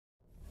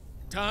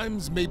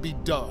Times may be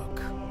dark,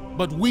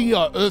 but we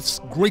are Earth's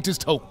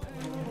greatest hope.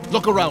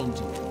 Look around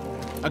you.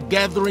 A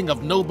gathering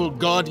of noble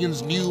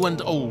guardians new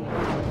and old.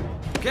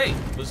 Okay,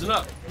 listen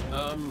up.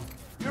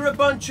 You're a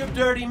bunch of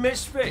dirty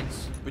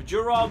misfits, but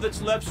you're all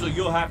that's left, so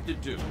you'll have to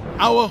do.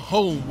 Our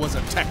home was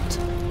attacked.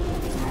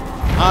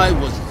 I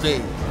was there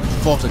and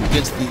fought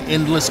against the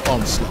endless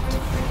onslaught.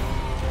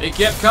 They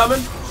kept coming,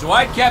 so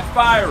I kept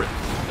firing.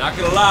 Not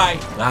gonna lie,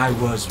 I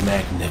was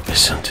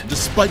magnificent.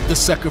 Despite the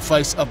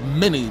sacrifice of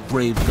many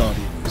brave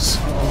guardians,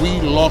 we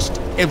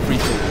lost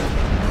everything.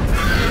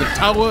 The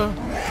tower,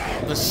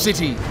 the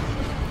city,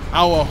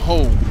 our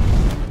home.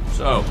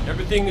 So,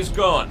 everything is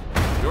gone.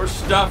 Your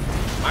stuff,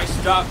 my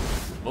stuff,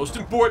 most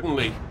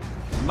importantly,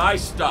 my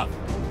stuff.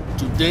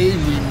 Today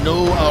we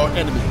know our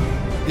enemy.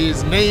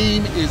 His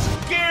name is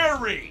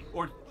Gary!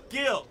 Or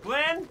Gil.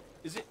 Glenn?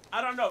 Is it?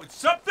 I don't know. It's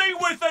something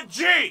with a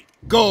G!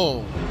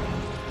 Gaul.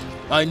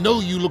 I know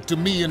you look to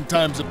me in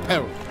times of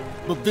peril,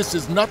 but this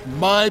is not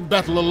my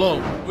battle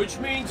alone. Which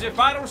means if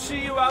I don't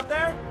see you out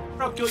there,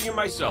 I'll kill you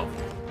myself.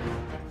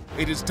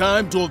 It is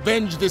time to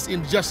avenge this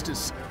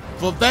injustice,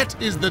 for that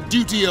is the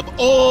duty of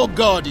all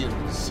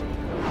guardians.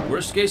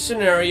 Worst case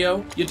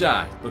scenario, you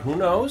die. But who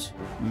knows?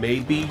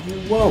 Maybe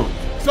you won't.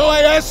 So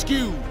I ask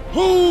you,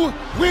 who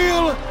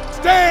will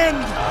stand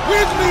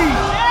with me?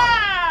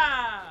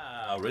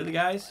 Yeah! Really,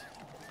 guys?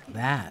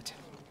 That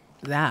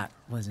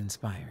was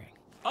inspiring.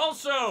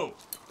 Also,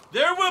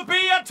 there will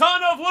be a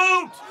ton of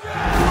loot!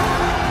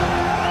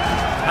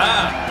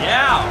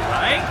 Yeah,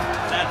 right?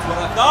 That's what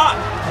I thought.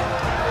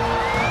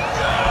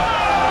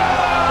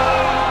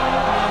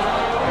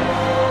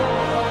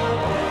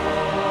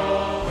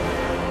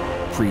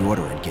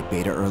 Pre-order and get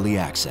beta early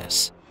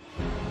access.